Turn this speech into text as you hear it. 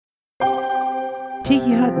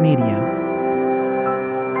Tiki Hut Media.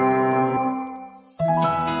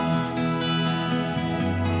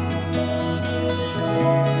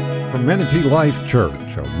 From Manatee Life Church,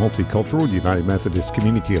 a multicultural United Methodist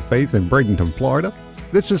community of faith in Bradenton, Florida,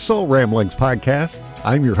 this is Soul Ramblings Podcast.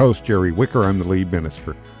 I'm your host, Jerry Wicker. I'm the lead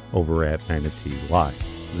minister over at Manatee Life.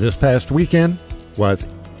 This past weekend was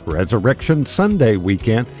Resurrection Sunday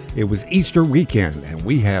weekend. It was Easter weekend, and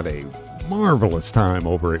we had a marvelous time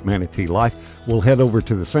over at Manatee Life. We'll head over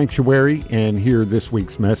to the sanctuary and hear this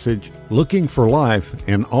week's message, Looking for Life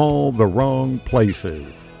in All the Wrong Places.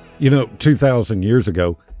 2,000 years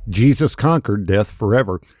ago, Jesus conquered death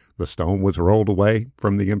forever. The stone was rolled away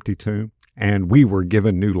from the empty tomb, and we were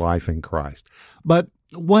given new life in Christ. But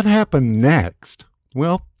what happened next?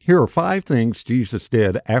 Well, here are 5 things Jesus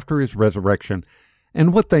did after his resurrection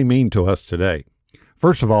and what they mean to us today.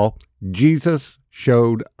 First of all, Jesus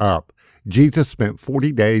showed up. Jesus spent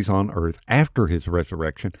 40 days on earth after his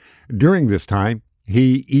resurrection. During this time,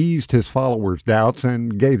 he eased his followers' doubts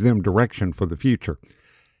and gave them direction for the future.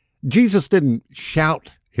 Jesus didn't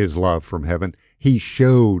shout his love from heaven. He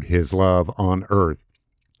showed his love on earth.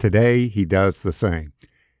 Today, he does the same.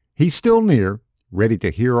 He's still near, ready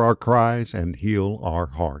to hear our cries and heal our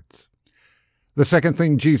hearts. The second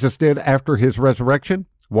thing Jesus did after his resurrection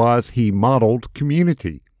was he modeled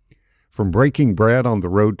community. From breaking bread on the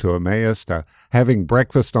road to Emmaus to having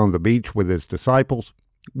breakfast on the beach with his disciples,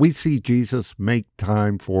 we see Jesus make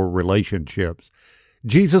time for relationships.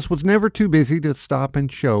 Jesus was never too busy to stop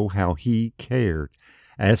and show how he cared.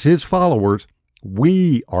 As his followers,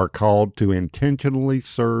 we are called to intentionally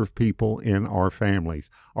serve people in our families,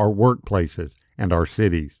 our workplaces, and our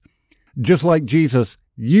cities. Just like Jesus,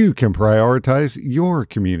 you can prioritize your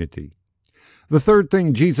community. The third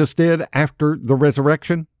thing Jesus did after the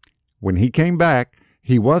resurrection, when he came back,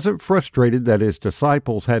 he wasn't frustrated that his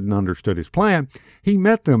disciples hadn't understood his plan. He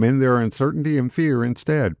met them in their uncertainty and fear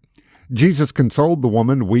instead. Jesus consoled the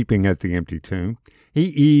woman weeping at the empty tomb. He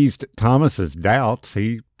eased Thomas's doubts.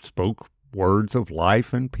 He spoke words of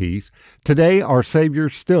life and peace. Today, our Savior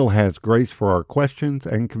still has grace for our questions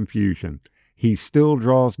and confusion. He still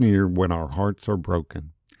draws near when our hearts are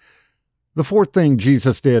broken. The fourth thing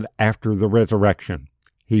Jesus did after the resurrection,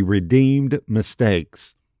 he redeemed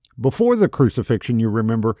mistakes. Before the crucifixion, you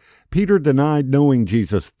remember, Peter denied knowing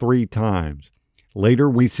Jesus 3 times. Later,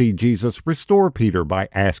 we see Jesus restore Peter by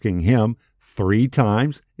asking him 3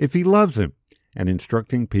 times if he loves him and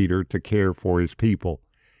instructing Peter to care for his people.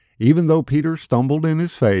 Even though Peter stumbled in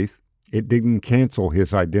his faith, it didn't cancel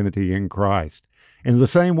his identity in Christ. In the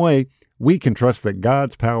same way, we can trust that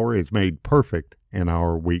God's power is made perfect in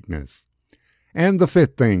our weakness. And the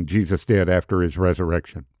fifth thing Jesus did after his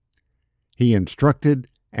resurrection, he instructed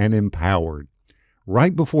and empowered.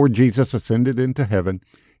 Right before Jesus ascended into heaven,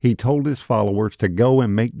 he told his followers to go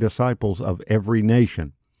and make disciples of every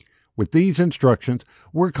nation. With these instructions,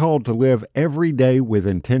 we're called to live every day with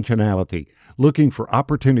intentionality, looking for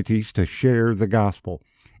opportunities to share the gospel.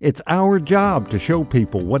 It's our job to show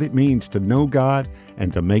people what it means to know God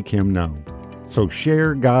and to make him known. So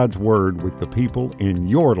share God's word with the people in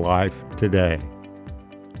your life today.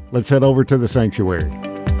 Let's head over to the sanctuary.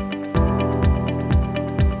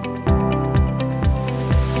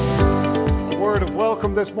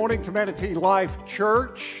 Welcome this morning to Manatee Life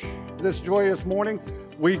Church. This joyous morning,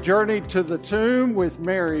 we journeyed to the tomb with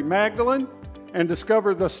Mary Magdalene and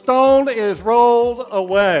discovered the stone is rolled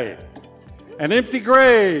away. An empty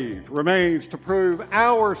grave remains to prove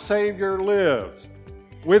our Savior lives.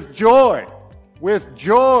 With joy,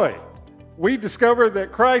 we discover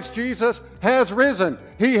that Christ Jesus has risen.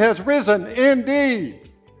 He has risen indeed.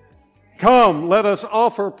 Come, let us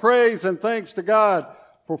offer praise and thanks to God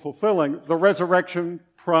for fulfilling the resurrection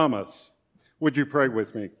promise. Would you pray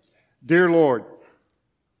with me? Dear Lord,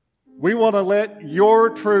 we want to let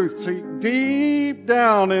your truth sink deep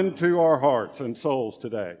down into our hearts and souls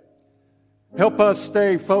today. Help us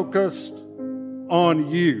stay focused on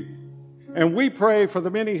you. And we pray for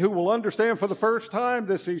the many who will understand for the first time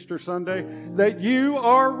this Easter Sunday that you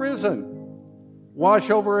are risen. Wash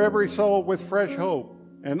over every soul with fresh hope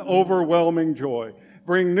and overwhelming joy.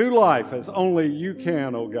 Bring new life as only you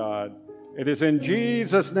can, O God. It is in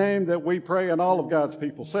Jesus' name that we pray, and all of God's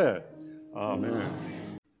people said, Amen.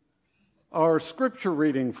 Our scripture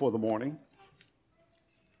reading for the morning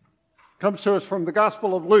comes to us from the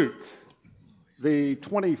Gospel of Luke, the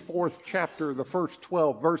 24th chapter, the first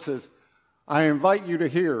 12 verses. I invite you to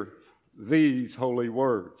hear these holy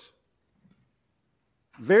words.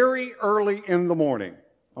 Very early in the morning,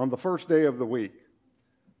 on the first day of the week,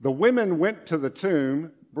 the women went to the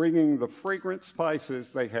tomb, bringing the fragrant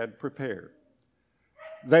spices they had prepared.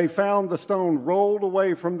 they found the stone rolled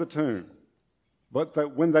away from the tomb. But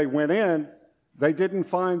that when they went in, they didn't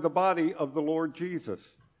find the body of the Lord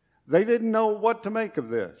Jesus. They didn't know what to make of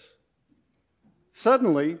this.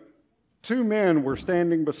 Suddenly, two men were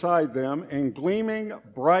standing beside them in gleaming,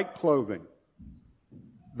 bright clothing.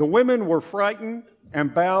 The women were frightened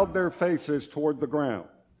and bowed their faces toward the ground.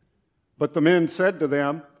 But the men said to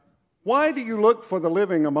them, "Why do you look for the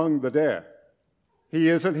living among the dead? He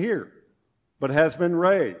isn't here, but has been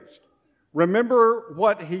raised. Remember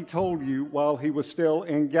what he told you while he was still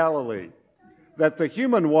in Galilee, that the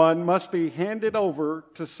human one must be handed over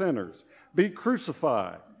to sinners, be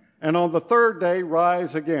crucified, and on the third day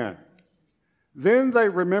rise again." Then they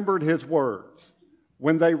remembered his words.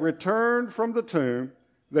 When they returned from the tomb,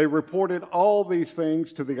 they reported all these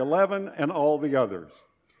things to the 11 and all the others.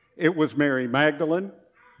 It was Mary Magdalene,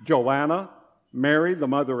 Joanna, Mary, the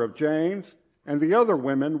mother of James, and the other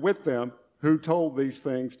women with them who told these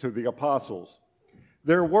things to the apostles.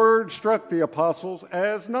 Their words struck the apostles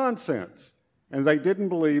as nonsense, and they didn't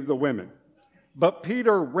believe the women. But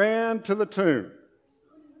Peter ran to the tomb.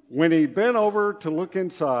 When he bent over to look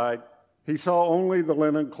inside, he saw only the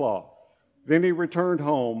linen cloth. Then he returned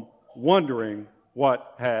home, wondering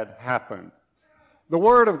what had happened. The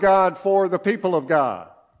word of God for the people of God.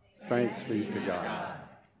 Thanks be to God.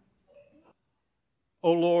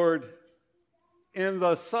 O Lord, in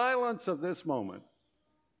the silence of this moment,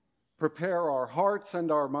 prepare our hearts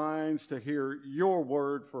and our minds to hear your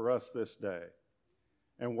word for us this day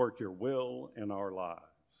and work your will in our lives.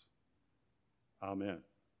 Amen.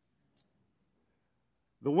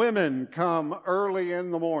 The women come early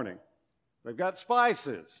in the morning. They've got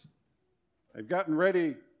spices. They've gotten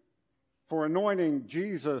ready for anointing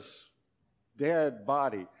Jesus' dead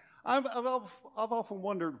body. I've often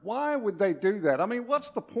wondered, why would they do that? I mean,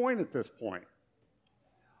 what's the point at this point?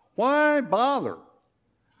 Why bother?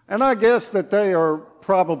 And I guess that they are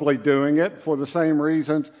probably doing it for the same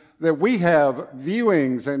reasons that we have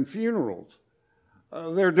viewings and funerals.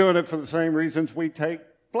 They're doing it for the same reasons we take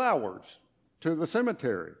flowers to the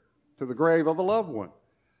cemetery, to the grave of a loved one.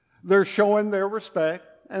 They're showing their respect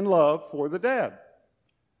and love for the dead.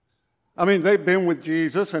 I mean, they've been with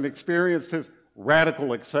Jesus and experienced his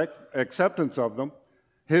radical acceptance of them,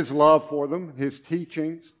 his love for them, his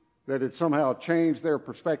teachings, that had somehow changed their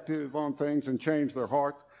perspective on things and changed their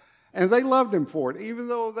hearts. And they loved him for it, even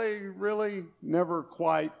though they really never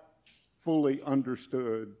quite fully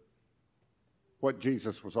understood what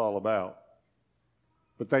Jesus was all about.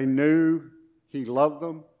 But they knew he loved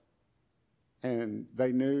them, and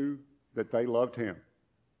they knew that they loved him.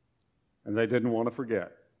 And they didn't want to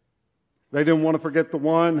forget. They didn't want to forget the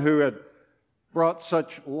one who had brought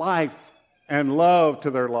such life and love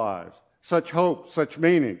to their lives, such hope, such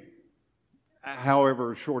meaning,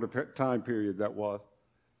 however short a time period that was.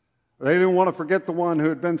 They didn't want to forget the one who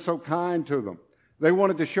had been so kind to them. They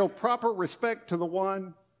wanted to show proper respect to the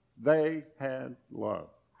one they had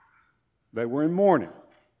loved. They were in mourning,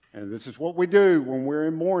 and this is what we do when we're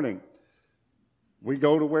in mourning. We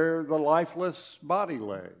go to where the lifeless body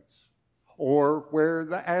lays, or where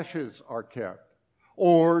the ashes are kept,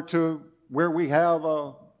 or to where we have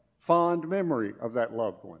a fond memory of that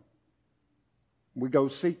loved one. We go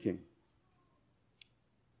seeking.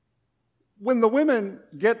 When the women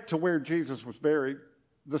get to where Jesus was buried,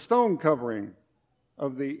 the stone covering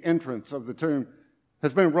of the entrance of the tomb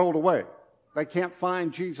has been rolled away. They can't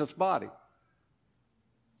find Jesus' body.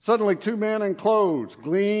 Suddenly, two men in clothes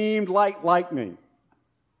gleamed like lightning.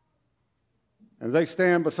 And they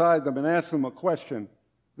stand beside them and ask them a question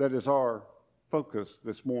that is our focus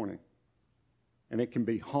this morning. And it can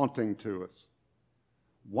be haunting to us.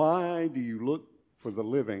 Why do you look for the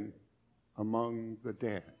living among the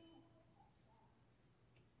dead?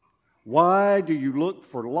 Why do you look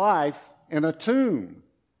for life in a tomb?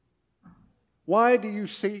 Why do you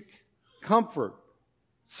seek comfort,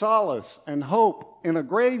 solace, and hope in a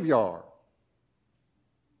graveyard?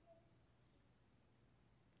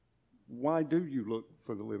 Why do you look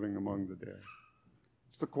for the living among the dead?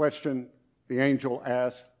 It's the question the angel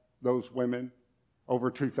asked those women over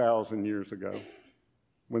 2,000 years ago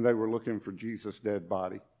when they were looking for Jesus' dead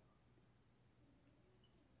body.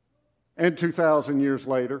 And 2,000 years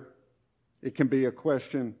later, it can be a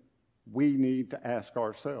question we need to ask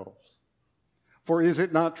ourselves. For is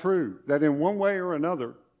it not true that in one way or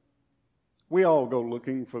another, we all go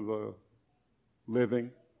looking for the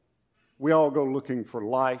living? We all go looking for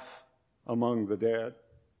life among the dead.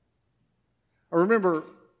 I remember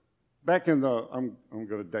back in the, I'm going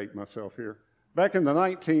to date myself here, back in the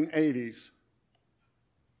 1980s,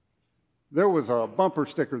 there was a bumper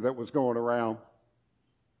sticker that was going around,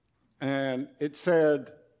 and it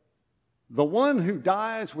said, the one who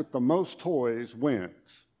dies with the most toys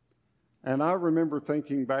wins. And I remember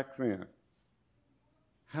thinking back then,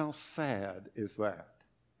 how sad is that?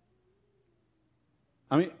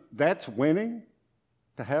 I mean, that's winning,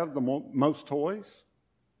 to have the most toys?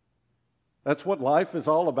 That's what life is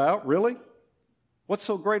all about, really? What's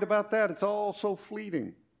so great about that? It's all so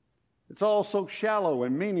fleeting. It's all so shallow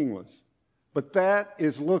and meaningless. But that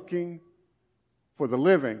is looking for the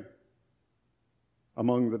living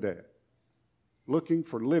among the dead. Looking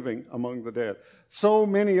for living among the dead. So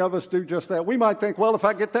many of us do just that. We might think, well, if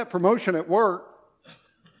I get that promotion at work,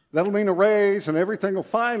 that'll mean a raise and everything will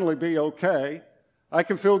finally be okay. I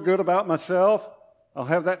can feel good about myself. I'll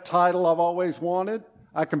have that title I've always wanted.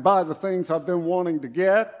 I can buy the things I've been wanting to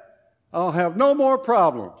get. I'll have no more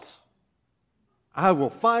problems. I will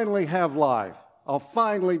finally have life. I'll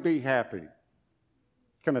finally be happy.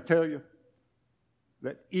 Can I tell you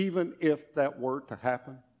that even if that were to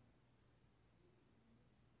happen,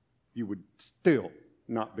 you would still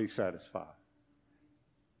not be satisfied.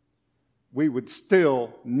 We would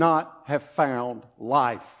still not have found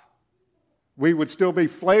life. We would still be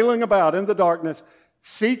flailing about in the darkness,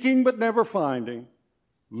 seeking but never finding,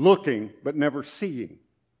 looking but never seeing.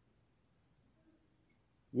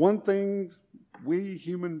 One thing we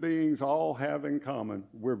human beings all have in common,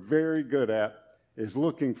 we're very good at, is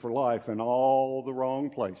looking for life in all the wrong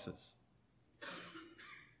places.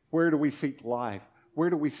 Where do we seek life? Where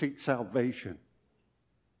do we seek salvation?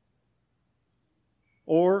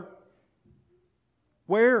 Or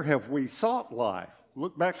where have we sought life?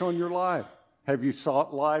 Look back on your life. Have you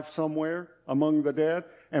sought life somewhere among the dead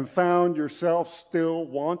and found yourself still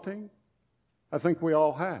wanting? I think we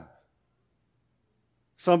all have.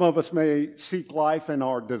 Some of us may seek life in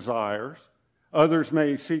our desires. Others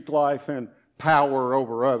may seek life in power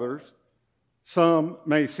over others. Some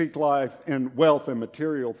may seek life in wealth and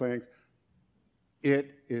material things.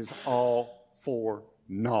 It is all for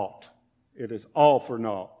naught. It is all for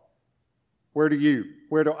naught. Where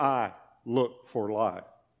do I look for life?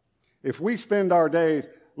 If we spend our days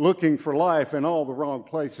looking for life in all the wrong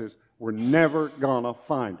places, we're never gonna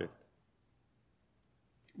find it.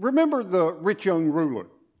 Remember the rich young ruler,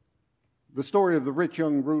 the story of the rich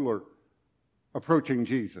young ruler approaching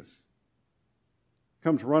Jesus.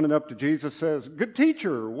 Comes running up to Jesus, says, "Good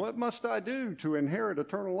teacher, what must I do to inherit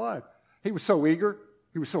eternal life?" He was so eager,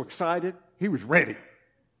 he was so excited, he was ready.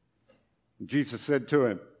 And Jesus said to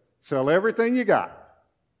him, "Sell everything you got.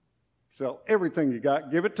 Sell everything you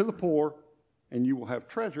got, give it to the poor, and you will have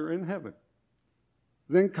treasure in heaven.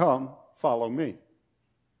 Then come, follow me."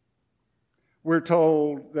 We're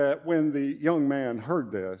told that when the young man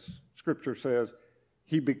heard this, Scripture says,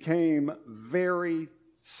 he became very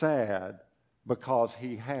sad because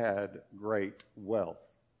he had great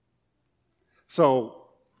wealth. So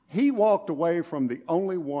he walked away from the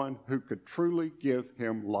only one who could truly give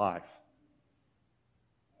him life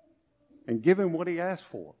and give him what he asked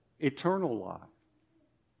for, eternal life.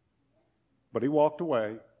 But he walked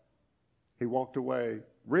away. He walked away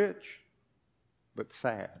rich, but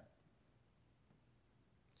sad.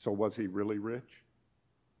 So was he really rich?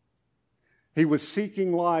 He was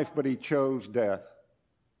seeking life, but he chose death.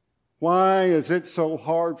 Why is it so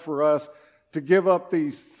hard for us to give up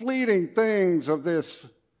these fleeting things of this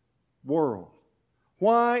world?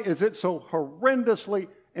 Why is it so horrendously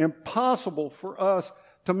impossible for us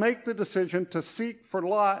to make the decision to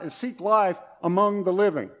seek life among the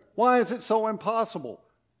living? Why is it so impossible?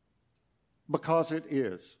 Because it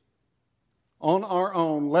is. On our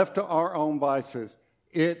own, left to our own vices,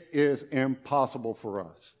 it is impossible for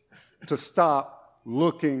us to stop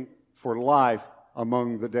looking for life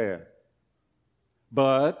among the dead.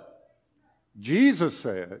 But Jesus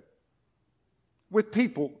said, with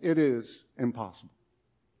people it is impossible.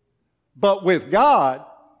 But with God,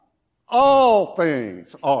 all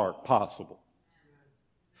things are possible.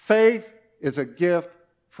 Faith is a gift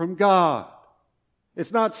from God.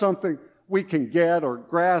 It's not something we can get or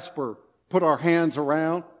grasp or put our hands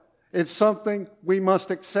around. It's something we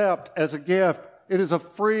must accept as a gift. It is a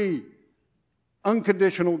free,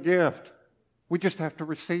 unconditional gift. We just have to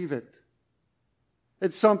receive it.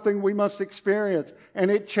 It's something we must experience, and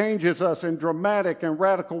it changes us in dramatic and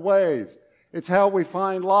radical ways. It's how we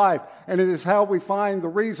find life, and it is how we find the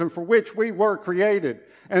reason for which we were created.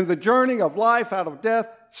 And the journey of life out of death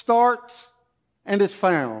starts and is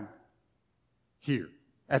found here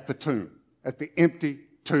at the tomb, at the empty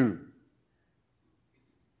tomb.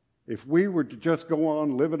 If we were to just go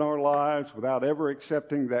on living our lives without ever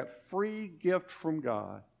accepting that free gift from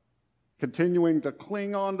God, continuing to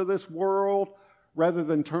cling on to this world rather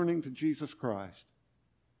than turning to Jesus Christ,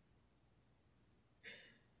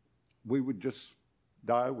 we would just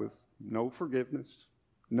die with no forgiveness,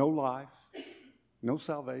 no life, no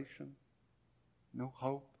salvation, no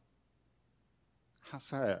hope. How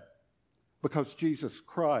sad. Because Jesus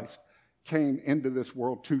Christ came into this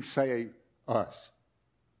world to save us.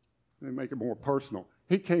 Let me make it more personal.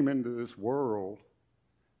 He came into this world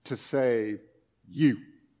to save you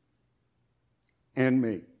and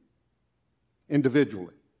me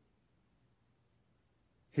individually.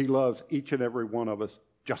 He loves each and every one of us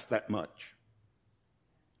just that much.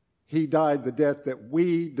 He died the death that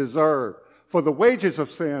we deserve. For the wages of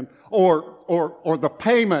sin, or the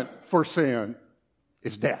payment for sin,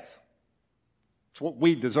 is death. It's what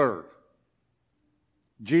we deserve.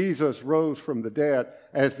 Jesus rose from the dead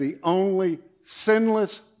as the only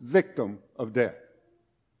sinless victim of death.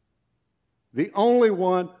 The only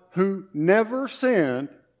one who never sinned.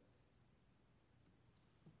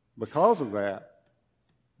 Because of that,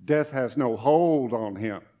 death has no hold on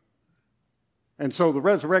him. And so the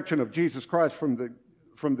resurrection of Jesus Christ from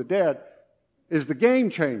the dead is the game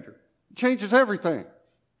changer. It changes everything.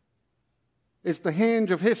 It's the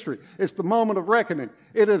hinge of history. It's the moment of reckoning.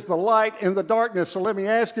 It is the light in the darkness. So let me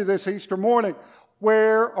ask you this Easter morning,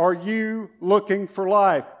 where are you looking for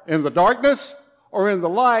life? In the darkness or in the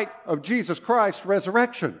light of Jesus Christ's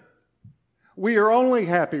resurrection? We are only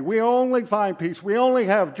happy. We only find peace. We only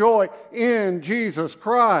have joy in Jesus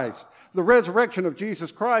Christ. The resurrection of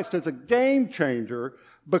Jesus Christ is a game changer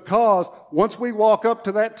because once we walk up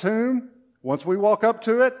to that tomb, once we walk up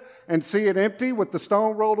to it and see it empty with the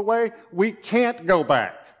stone rolled away, we can't go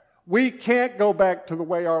back. We can't go back to the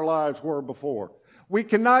way our lives were before. We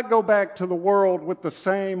cannot go back to the world with the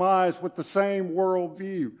same eyes, with the same world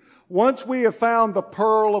view. Once we have found the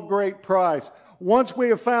pearl of great price, once we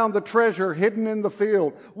have found the treasure hidden in the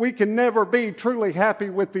field, we can never be truly happy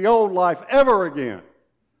with the old life ever again.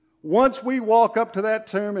 Once we walk up to that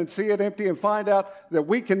tomb and see it empty and find out that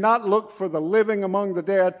we cannot look for the living among the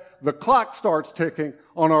dead, the clock starts ticking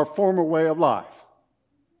on our former way of life.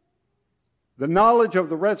 The knowledge of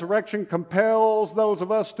the resurrection compels those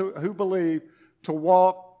of us who believe to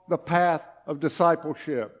walk the path of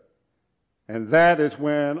discipleship. And that is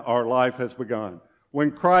when our life has begun.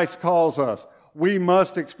 When Christ calls us, we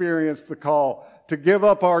must experience the call to give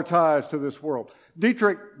up our ties to this world.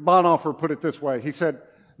 Dietrich Bonhoeffer put it this way. He said,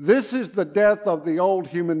 "This is the death of the old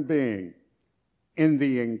human being in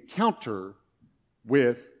the encounter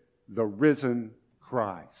with the risen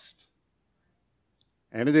Christ."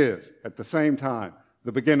 And it is, at the same time,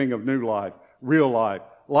 the beginning of new life, real life,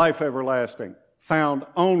 life everlasting, found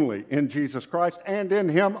only in Jesus Christ and in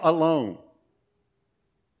Him alone.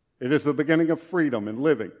 It is the beginning of freedom and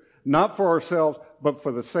living, not for ourselves, but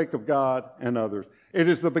for the sake of God and others. It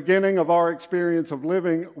is the beginning of our experience of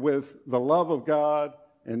living with the love of God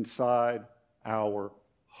inside our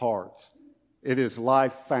hearts. It is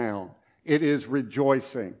life found. It is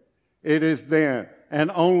rejoicing. It is then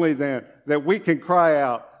and only then that we can cry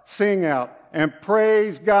out, sing out, and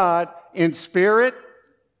praise God in spirit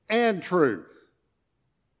and truth.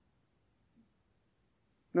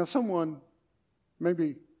 Now someone,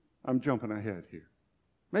 maybe I'm jumping ahead here.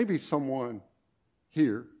 Maybe someone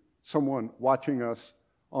here, someone watching us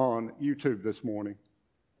on YouTube this morning,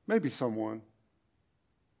 maybe someone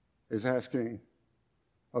is asking,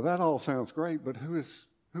 "Oh, that all sounds great, but who is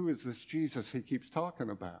this Jesus he keeps talking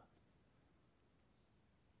about?"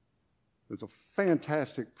 There's a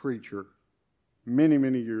fantastic preacher many,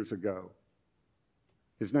 many years ago.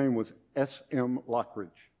 His name was S.M.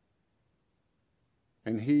 Lockridge.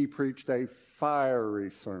 And he preached a fiery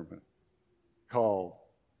sermon called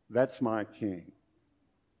 "That's My King."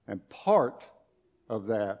 And part of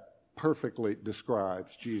that perfectly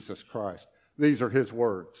describes Jesus Christ. These are his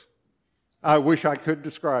words. I wish I could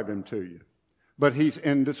describe him to you, but he's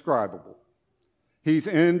indescribable. He's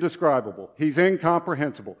indescribable. He's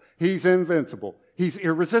incomprehensible. He's invincible. He's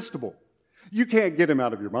irresistible. You can't get him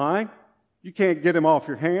out of your mind. You can't get him off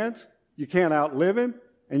your hands. You can't outlive him,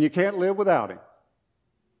 and you can't live without him.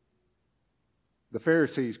 The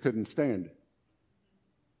Pharisees couldn't stand it,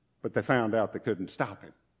 but they found out they couldn't stop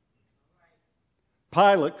him.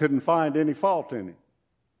 Pilate couldn't find any fault in him.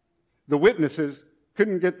 The witnesses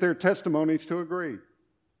couldn't get their testimonies to agree.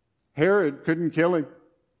 Herod couldn't kill him.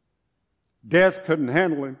 Death couldn't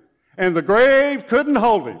handle him. And the grave couldn't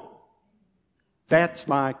hold him. That's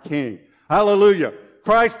my King. Hallelujah.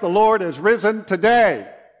 Christ the Lord is risen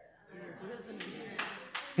today.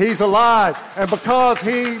 He's alive. And because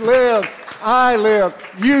he lived, I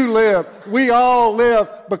live, you live, we all live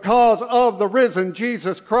because of the risen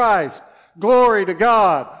Jesus Christ. Glory to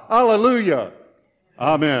God. Hallelujah.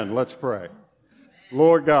 Amen. Let's pray.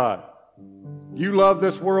 Lord God, You love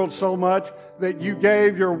this world so much that you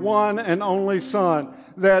gave your one and only Son,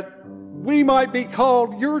 that we might be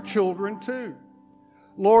called your children too.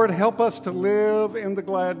 Lord, help us to live in the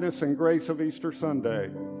gladness and grace of Easter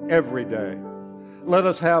Sunday every day. Let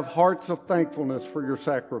us have hearts of thankfulness for your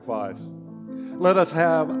sacrifice. Let us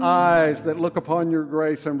have eyes that look upon your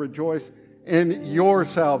grace and rejoice in your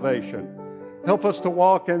salvation. Help us to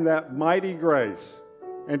walk in that mighty grace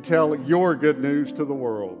and tell your good news to the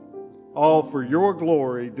world. All for your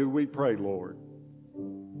glory do we pray, Lord.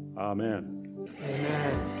 Amen.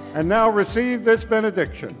 Amen. And now receive this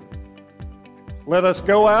benediction. Let us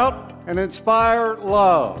go out and inspire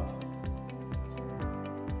love.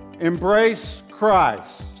 Embrace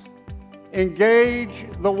Christ. Engage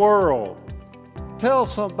the world. Tell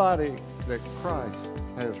somebody that Christ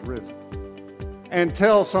has risen. And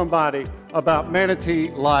tell somebody about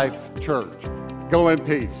Manatee Life Church. Go in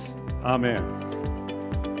peace. Amen.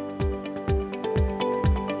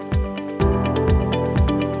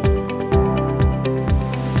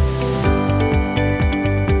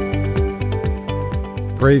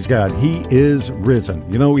 Praise God, He is risen.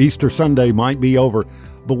 You know, Easter Sunday might be over,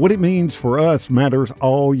 but what it means for us matters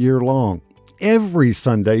all year long. Every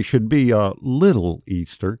Sunday should be a little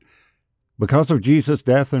Easter. Because of Jesus'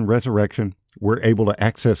 death and resurrection, we're able to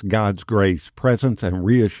access God's grace, presence, and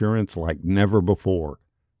reassurance like never before,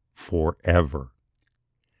 forever.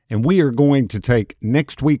 And we are going to take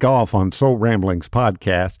next week off on Soul Ramblings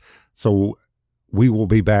podcast, so we will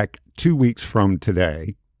be back 2 weeks from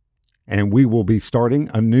today. And we will be starting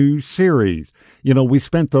a new series. You know, we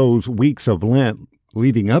spent those weeks of Lent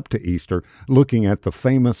leading up to Easter looking at the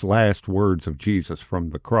famous last words of Jesus from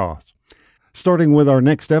the cross. Starting with our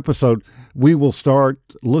next episode, we will start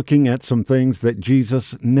looking at some things that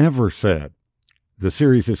Jesus never said. The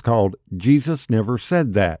series is called Jesus Never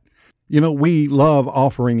Said That. You know, we love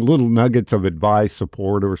offering little nuggets of advice,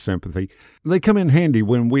 support, or sympathy. They come in handy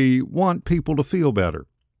when we want people to feel better.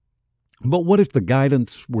 But what if the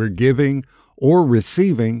guidance we're giving or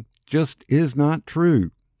receiving just is not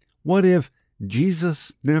true? What if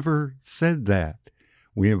Jesus never said that?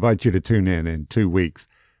 We invite you to tune in 2 weeks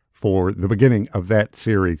for the beginning of that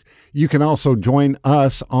series. You can also join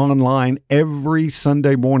us online every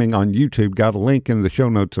Sunday morning on YouTube. Got a link in the show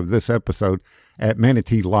notes of this episode at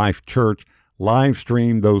Manatee Life Church. Live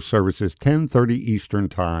stream those services 10:30 Eastern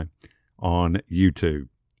Time on YouTube.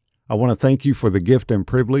 I want to thank you for the gift and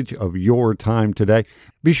privilege of your time today.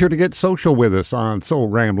 Be sure to get social with us on Soul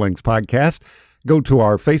Ramblings Podcast. Go to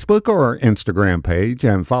our Facebook or our Instagram page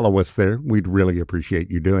and follow us there. We'd really appreciate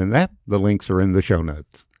you doing that. The links are in the show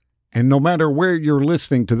notes. And no matter where you're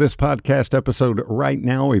listening to this podcast episode right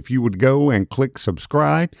now, if you would go and click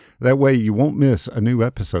subscribe, that way you won't miss a new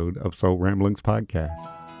episode of Soul Ramblings Podcast.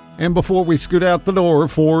 And before we scoot out the door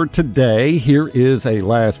for today, here is a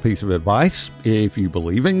last piece of advice. If you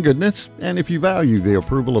believe in goodness and if you value the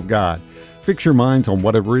approval of God, fix your minds on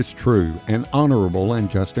whatever is true and honorable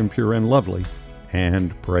and just and pure and lovely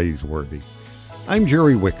and praiseworthy. I'm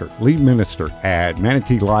Jerry Wicker, lead minister at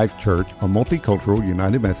Manatee Life Church, a multicultural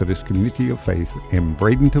United Methodist community of faith in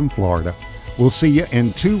Bradenton, Florida. We'll see you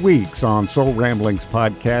in 2 weeks on Soul Ramblings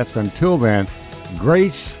Podcast. Until then,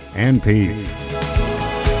 grace and peace.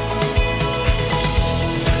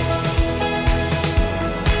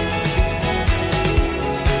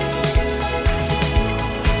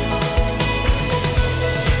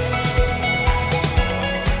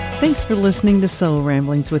 Thanks for listening to Soul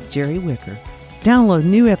Ramblings with Jerry Wicker. Download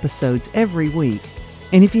new episodes every week.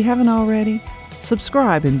 And if you haven't already,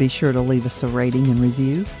 subscribe and be sure to leave us a rating and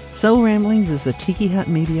review. Soul Ramblings is a Tiki Hut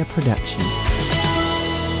Media production.